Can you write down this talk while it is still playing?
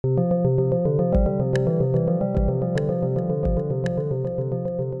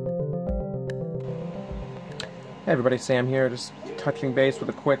Hey everybody, Sam here, just touching base with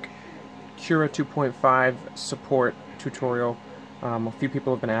a quick Cura 2.5 support tutorial. A few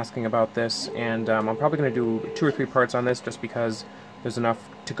people have been asking about this, and I'm probably going to do 2 or 3 parts on this just because there's enough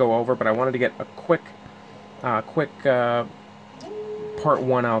to go over, but I wanted to get a quick part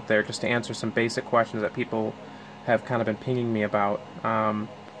 1 out there just to answer some basic questions that people have kind of been pinging me about.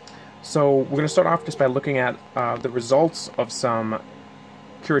 So we're going to start off just by looking at the results of some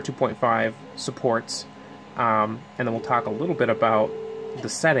Cura 2.5 supports. And then we'll talk a little bit about the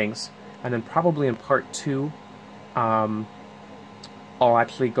settings, and then probably in part 2 I'll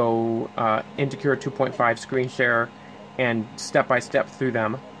actually go into Cura 2.5 screen share and step by step through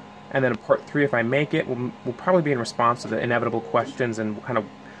them, and then in part 3, if I make it, will probably be in response to the inevitable questions and kind of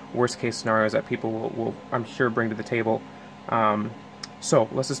worst case scenarios that people will I'm sure bring to the table. So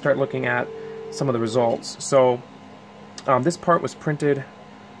let's just start looking at some of the results. So this part was printed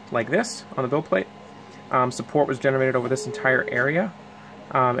like this on the build plate. Support was generated over this entire area.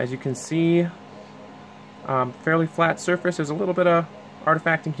 As you can see, fairly flat surface. There's a little bit of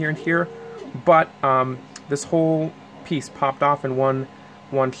artifacting here and here, but this whole piece popped off in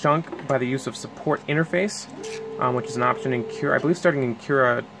one chunk by the use of support interface, which is an option in Cura, I believe starting in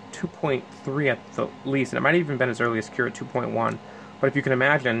Cura 2.3 at the least, and it might have even been as early as Cura 2.1. But if you can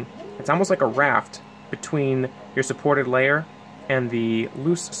imagine, it's almost like a raft between your supported layer and the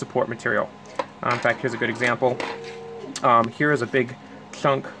loose support material. In fact, here's a good example. Here is a big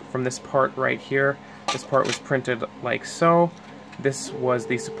chunk from this part right here. This part was printed like so. This was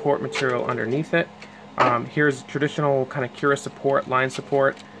the support material underneath it. Here's traditional kind of Cura support, line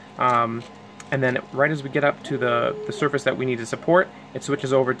support. And then right as we get up to the surface that we need to support, it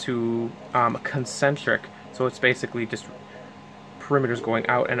switches over to concentric. So it's basically just perimeters going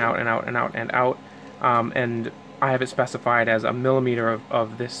out and out and out and out and out. And I have it specified as a millimeter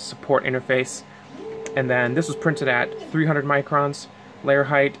of this support interface. And then this was printed at 300 microns layer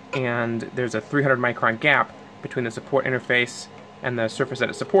height, and there's a 300 micron gap between the support interface and the surface that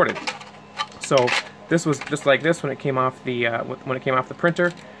it supported. So this was just like this when it came off the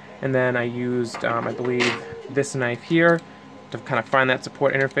printer, and then I used I believe this knife here to kind of find that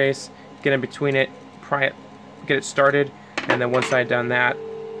support interface, get in between it, pry it, get it started, and then once I had done that,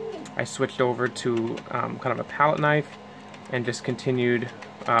 I switched over to kind of a palette knife and just continued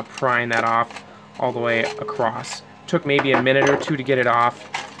prying that off all the way across. Took maybe a minute or 2 to get it off.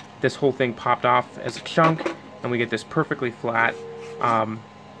 This whole thing popped off as a chunk, and we get this perfectly flat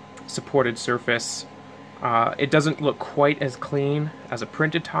supported surface. It doesn't look quite as clean as a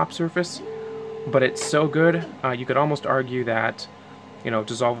printed top surface, but it's so good you could almost argue that, you know,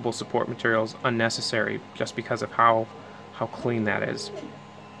 dissolvable support material is unnecessary just because of how clean that is.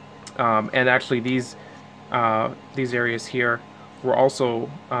 And actually these areas here were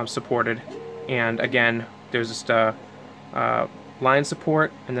also supported, and again there's just a line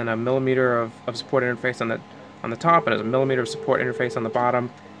support and then a millimeter of support interface on the top, and there's a millimeter of support interface on the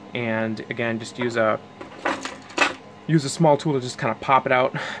bottom, and again just use a small tool to just kind of pop it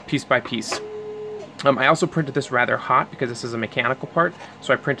out piece by piece. I also printed this rather hot because this is a mechanical part,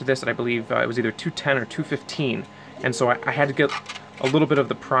 so I printed this at, I believe it was either 210 or 215, and so I had to get a little bit of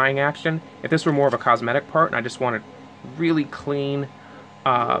the prying action. If this were more of a cosmetic part and I just wanted really clean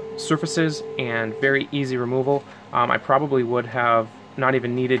surfaces and very easy removal, I probably would have not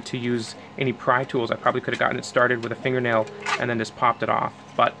even needed to use any pry tools. I probably could have gotten it started with a fingernail and then just popped it off.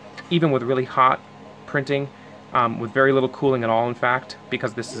 But even with really hot printing, with very little cooling at all, in fact,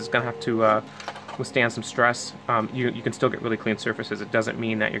 because this is going to have to withstand some stress, you can still get really clean surfaces. It doesn't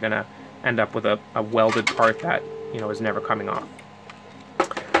mean that you're going to end up with a welded part that, you know, is never coming off.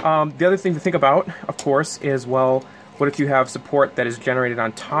 The other thing to think about, of course, is, well, what if you have support that is generated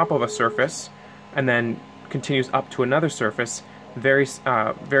on top of a surface and then continues up to another surface? Very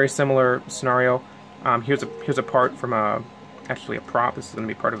similar scenario. Here's a part from actually a prop. This is going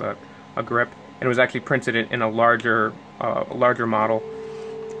to be part of a grip, and it was actually printed in a larger model,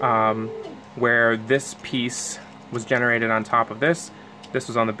 where this piece was generated on top of this. This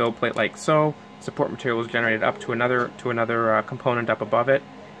was on the build plate like so. Support material was generated up to another component up above it,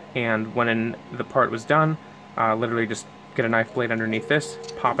 and when the part was done, literally just get a knife blade underneath this,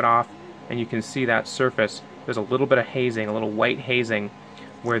 pop it off, and you can see that surface. There's a little bit of hazing, a little white hazing,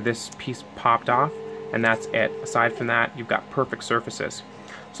 where this piece popped off, and that's it. Aside from that, you've got perfect surfaces.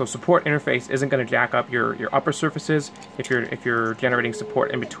 So support interface isn't going to jack up your upper surfaces if you're generating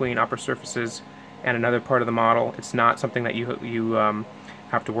support in between upper surfaces and another part of the model. It's not something that you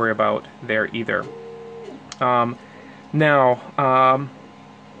have to worry about there either. Now,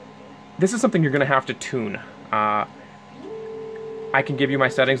 this is something you're going to have to tune. I can give you my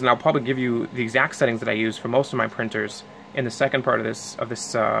settings, and I'll probably give you the exact settings that I use for most of my printers in the second part of this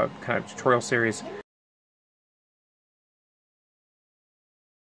kind of tutorial series.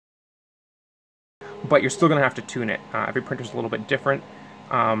 But you're still going to have to tune it. Every printer is a little bit different.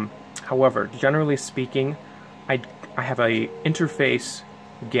 However, generally speaking, I have a interface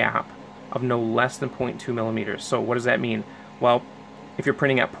gap of no less than 0.2 millimeters. So what does that mean? Well, if you're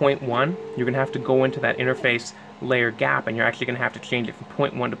printing at 0.1, you're going to have to go into that interface layer gap, and you're actually going to have to change it from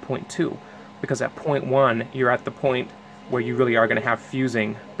 0.1 to 0.2, because at 0.1 you're at the point where you really are going to have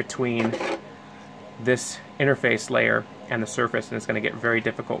fusing between this interface layer and the surface, and it's going to get very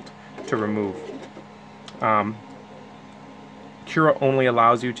difficult to remove. Cura only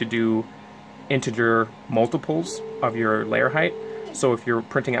allows you to do integer multiples of your layer height. So if you're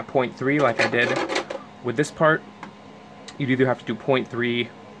printing at 0.3 like I did with this part, you'd either have to do 0.3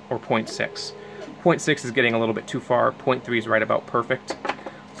 or 0.6. 0.6 is getting a little bit too far. 0.3 is right about perfect.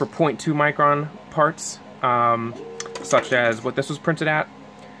 For 0.2 micron parts, such as what this was printed at,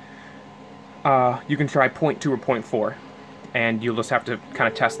 you can try 0.2 or 0.4, and you'll just have to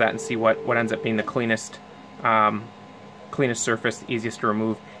kind of test that and see what ends up being the cleanest surface, the easiest to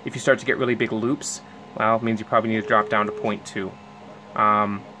remove. If you start to get really big loops, well, it means you probably need to drop down to 0.2.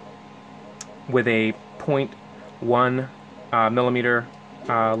 With a 0.1 millimeter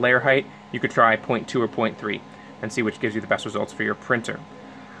layer height, you could try 0.2 or 0.3 and see which gives you the best results for your printer.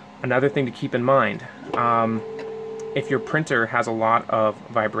 Another thing to keep in mind, if your printer has a lot of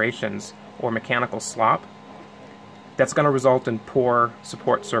vibrations or mechanical slop, that's going to result in poor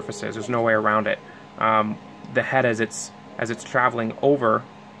support surfaces. There's no way around it. The head, as it's traveling over,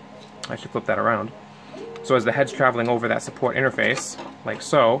 I should flip that around. So as the head's traveling over that support interface, like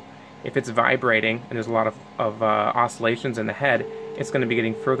so, if it's vibrating and there's a lot of oscillations in the head, it's going to be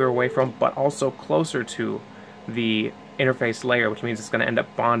getting further away from, but also closer to the interface layer, which means it's going to end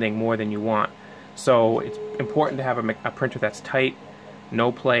up bonding more than you want. So it's important to have a printer that's tight,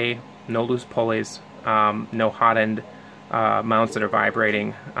 no play, no loose pulleys, no hot end mounts that are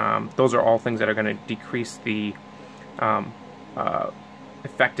vibrating. Those are all things that are going to decrease the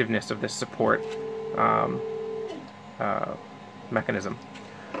effectiveness of this support mechanism.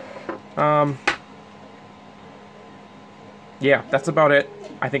 Yeah, that's about it,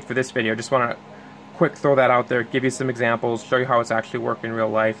 I think, for this video. Just want to quick throw that out there, give you some examples, show you how it's actually worked in real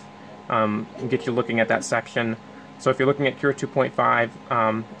life, and get you looking at that section. So if you're looking at Cura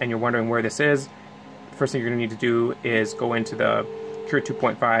 2.5 and you're wondering where this is, the first thing you're going to need to do is go into the Cura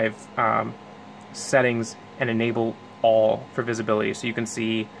 2.5 settings and enable all for visibility, so you can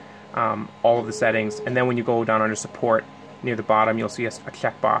see all of the settings. And then when you go down under support, near the bottom, you'll see a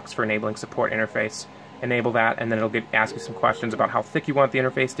checkbox for enabling support interface. Enable that, and then it'll ask you some questions about how thick you want the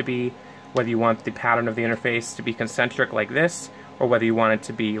interface to be, whether you want the pattern of the interface to be concentric like this, or whether you want it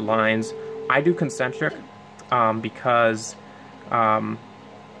to be lines. I do concentric because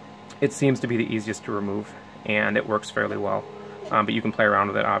it seems to be the easiest to remove, and it works fairly well. But you can play around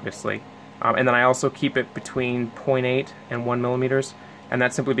with it, obviously. And then I also keep it between 0.8 and 1 millimeters, and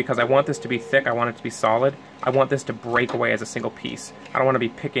that's simply because I want this to be thick, I want it to be solid, I want this to break away as a single piece. I don't want to be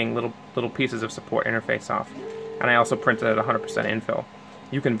picking little pieces of support interface off. And I also printed at 100% infill.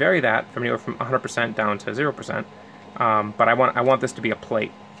 You can vary that from anywhere from 100% down to 0%, but I want this to be a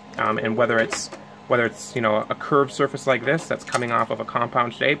plate. And whether it's a curved surface like this that's coming off of a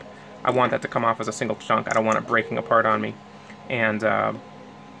compound shape, I want that to come off as a single chunk. I don't want it breaking apart on me, and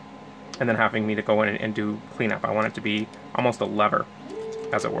then having me to go in and do cleanup. I want it to be almost a lever,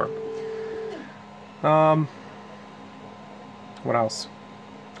 as it were. What else?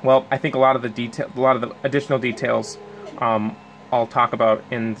 Well, I think a lot of the additional details I'll talk about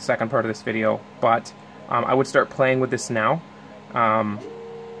in the second part of this video, but I would start playing with this now.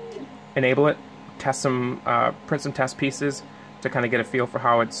 Enable it, test print some test pieces to kind of get a feel for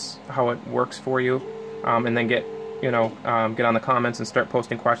how it works for you, and then get on the comments and start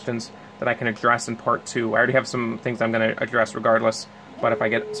posting questions that I can address in part 2. I already have some things I'm going to address regardless, but if I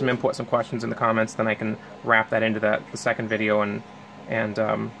get some input, some questions in the comments, then I can wrap that into the second video and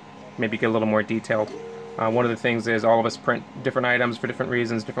maybe get a little more detailed. One of the things is all of us print different items for different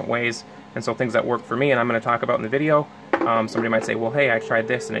reasons, different ways, and so things that work for me and I'm going to talk about in the video, somebody might say, well, hey, I tried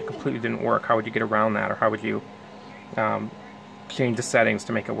this and it completely didn't work. How would you get around that, or how would you change the settings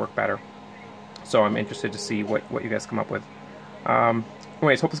to make it work better? So I'm interested to see what you guys come up with.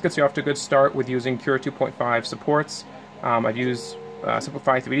 Anyways, hope this gets you off to a good start with using Cura 2.5 supports. I've used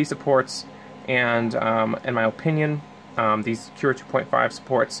Simplify 3D supports, and in my opinion, these Cura 2.5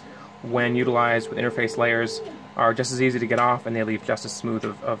 supports, when utilized with interface layers, are just as easy to get off, and they leave just as smooth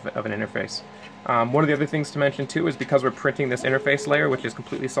of an interface. One of the other things to mention too is because we're printing this interface layer, which is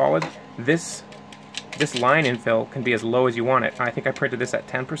completely solid, this line infill can be as low as you want it. I think I printed this at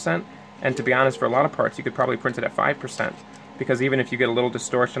 10%, and to be honest, for a lot of parts you could probably print it at 5%, because even if you get a little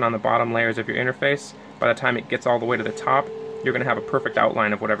distortion on the bottom layers of your interface, by the time it gets all the way to the top, you're going to have a perfect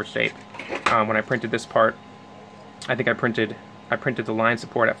outline of whatever shape. When I printed this part, I think I printed the line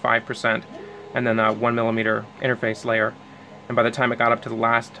support at 5%, and then a 1mm interface layer, and by the time it got up to the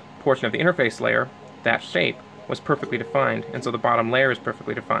last portion of the interface layer, that shape was perfectly defined, and so the bottom layer is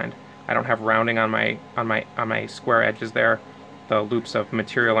perfectly defined. I don't have rounding on my square edges there. The loops of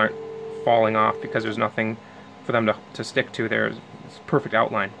material aren't falling off because there's nothing for them to stick to. There's perfect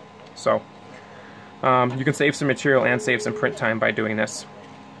outline. So you can save some material and save some print time by doing this.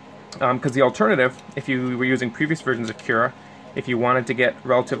 Because the alternative, if you were using previous versions of Cura, if you wanted to get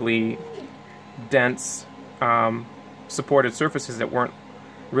relatively dense supported surfaces that weren't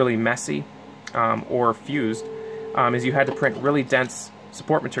really messy or fused, is you had to print really dense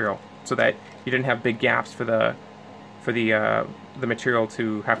support material so that you didn't have big gaps for the material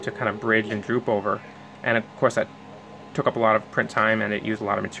to have to kind of bridge and droop over, and of course that took up a lot of print time and it used a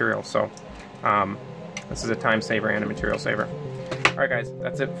lot of material. So this is a time saver and a material saver. Alright guys,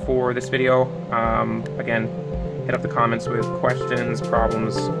 that's it for this video. Again, hit up the comments with questions,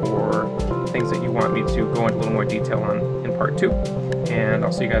 problems, or things that you want me to go into a little more detail on in part 2, and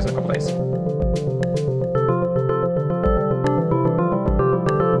I'll see you guys in a couple days.